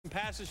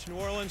passes to New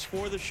Orleans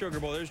for the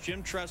Sugar Bowl. There's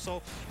Jim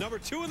Tressel, number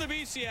 2 in the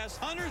BCS,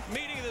 100th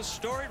meeting of this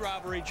storied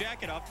rivalry.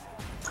 Jack it up.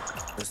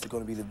 It's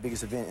going to be the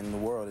biggest event in the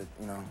world,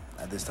 you know,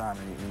 at this time.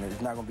 And it's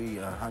not going to be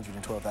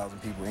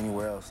 112,000 people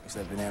anywhere else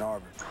except in Ann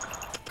Arbor.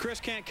 Chris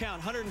can't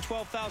count.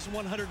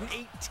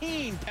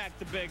 112,118 packed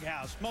the big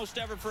house. Most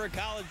ever for a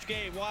college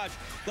game. Watch.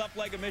 Left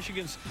leg of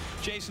Michigan's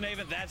Jason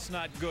Avent. That's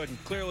not good.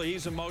 And clearly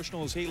he's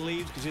emotional as he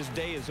leaves because his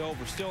day is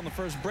over. Still in the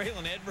first,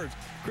 Braylon Edwards,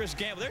 Chris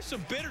Gamble. There's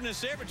some bitterness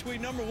there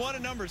between number 1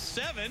 and number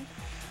 7.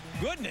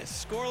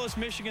 Goodness. Scoreless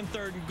Michigan,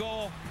 3rd and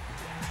goal.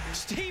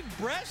 Steve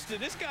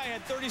Breaston, this guy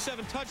had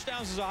 37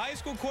 touchdowns as a high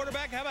school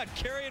quarterback. How about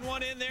carrying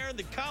one in there in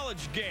the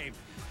college game?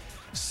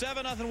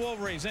 7-0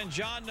 Wolverines. Then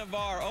John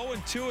Navarre,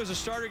 0-2 as a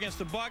starter against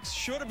the Bucks.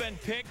 Should have been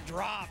picked,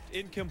 dropped,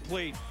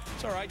 incomplete.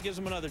 It's all right, gives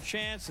him another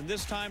chance. And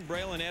this time,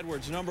 Braylon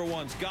Edwards, number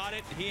 1's got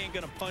it. He ain't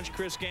going to punch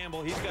Chris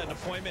Gamble. He's got an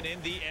appointment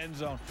in the end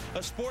zone.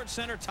 A Sports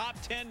Center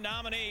top 10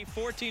 nominee,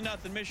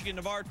 14-0 Michigan.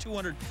 Navarre,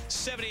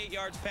 278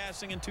 yards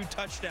passing and 2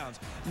 touchdowns.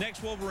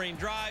 Next Wolverine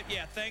drive,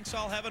 yeah, thanks,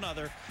 I'll have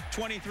another.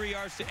 23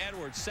 yards to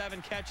Edwards,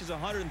 7 catches,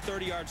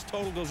 130 yards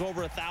total, goes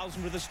over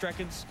 1,000 for the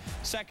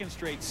second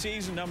straight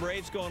season. Number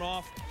 8's going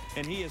off,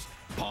 and he is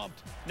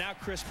pumped. Now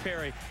Chris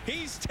Perry.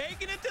 He's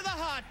taking it to the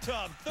hot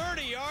tub.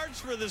 30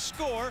 yards for the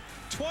score.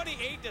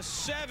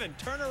 28-7.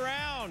 Turn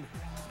around.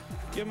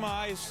 Give him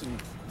eyes.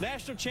 And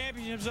national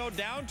championship zone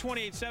down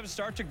 28-7.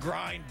 Start to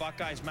grind.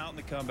 Buckeyes mounting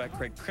the comeback.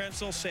 Craig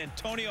Krenzel.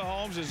 Santonio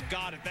Holmes has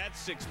got it. That's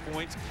 6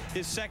 points.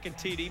 His second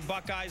TD.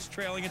 Buckeyes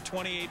trailing at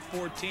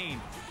 28-14.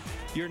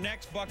 Your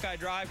next Buckeye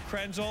drive,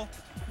 Krenzel.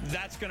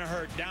 That's going to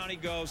hurt. Down he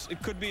goes.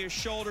 It could be his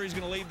shoulder. He's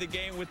going to leave the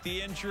game with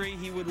the injury.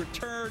 He would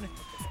return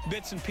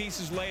bits and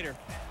pieces later.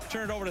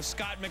 Turn it over to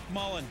Scott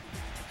McMullen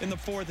in the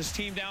 4th. His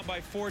team down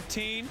by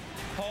 14.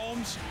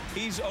 Holmes,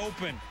 he's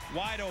open,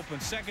 wide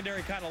open.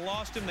 Secondary kind of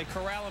lost him. They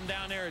corral him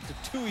down there at the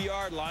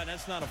 2-yard line.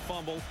 That's not a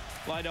fumble.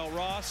 Lydell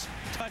Ross,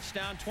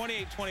 touchdown,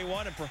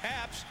 28-21. And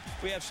perhaps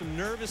we have some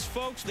nervous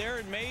folks there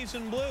in maize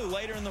and blue.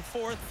 Later in the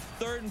 4th,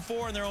 3rd and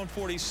 4 in their own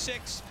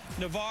 46.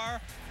 Navarre,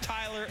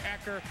 Tyler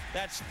Ecker,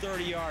 that's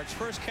 30 yards.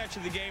 First catch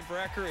of the game for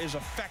Ecker is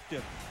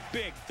effective.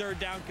 Big 3rd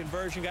down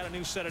conversion, got a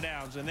new set of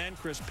downs. And then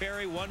Chris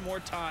Perry one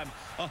more time,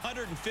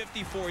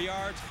 154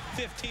 yards,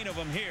 15 of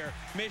them here.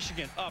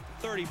 Michigan up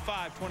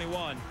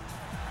 35-21.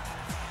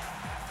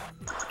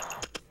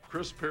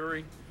 Chris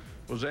Perry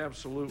was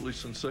absolutely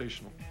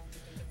sensational.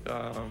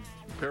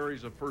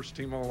 Perry's a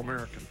first-team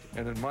All-American.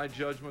 And in my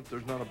judgment,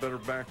 there's not a better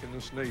back in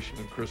this nation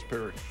than Chris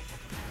Perry.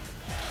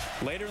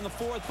 Later in the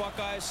 4th,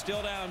 Buckeyes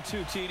still down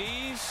 2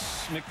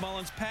 TDs.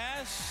 McMullen's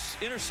pass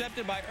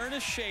intercepted by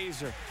Ernest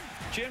Shazer.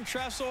 Jim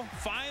Tressel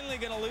finally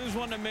going to lose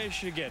one to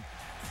Michigan.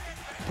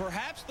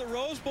 Perhaps the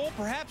Rose Bowl,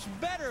 perhaps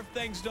better if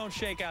things don't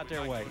shake out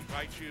their way.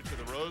 Invite you to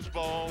the Rose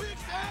Bowl.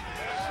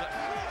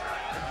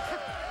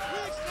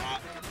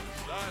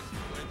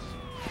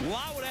 A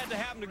lot would have to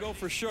happen to go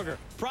for Sugar.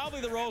 Probably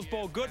the Rose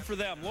Bowl, good for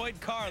them.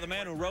 Lloyd Carr, the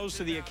man who rose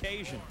to the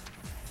occasion.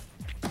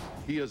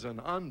 He is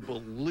an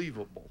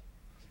unbelievable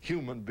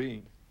human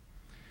being.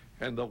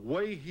 And the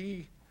way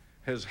he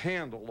has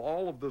handled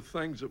all of the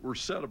things that were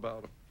said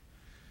about him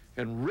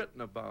and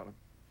written about him,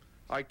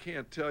 I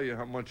can't tell you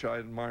how much I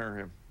admire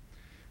him.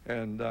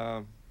 And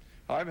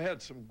I've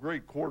had some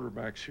great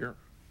quarterbacks here.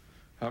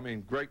 I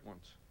mean, great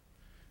ones.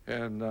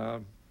 And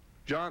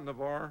John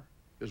Navarre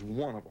is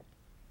one of them.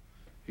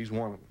 He's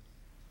one of them.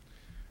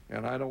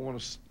 And I don't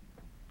want to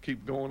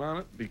keep going on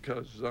it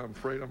because I'm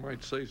afraid I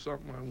might say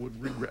something I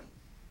would regret.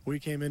 We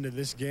came into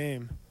this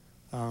game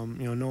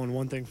you know, knowing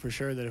one thing for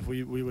sure, that if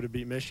we would have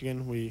beat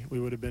Michigan, we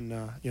would have been,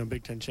 you know,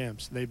 Big Ten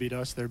champs. They beat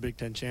us, they're Big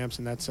Ten champs,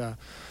 and that's, I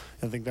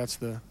think that's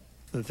the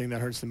thing that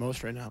hurts the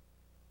most right now.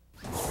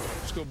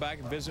 Let's go back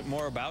and visit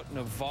more about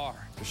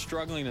Navarre. They're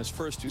struggling in his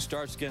first 2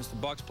 starts against the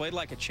Bucks. Played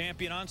like a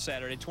champion on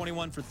Saturday.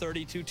 21 for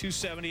 32,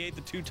 278,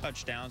 the 2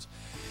 touchdowns.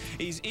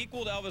 He's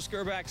equaled Elvis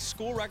Gerbach's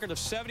school record of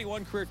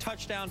 71 career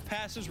touchdown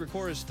passes.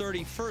 Recorded his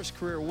 31st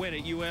career win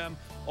at UM.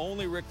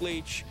 Only Rick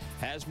Leach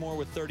has more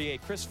with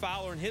 38. Chris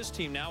Fowler and his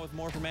team now with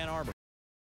more from Ann Arbor.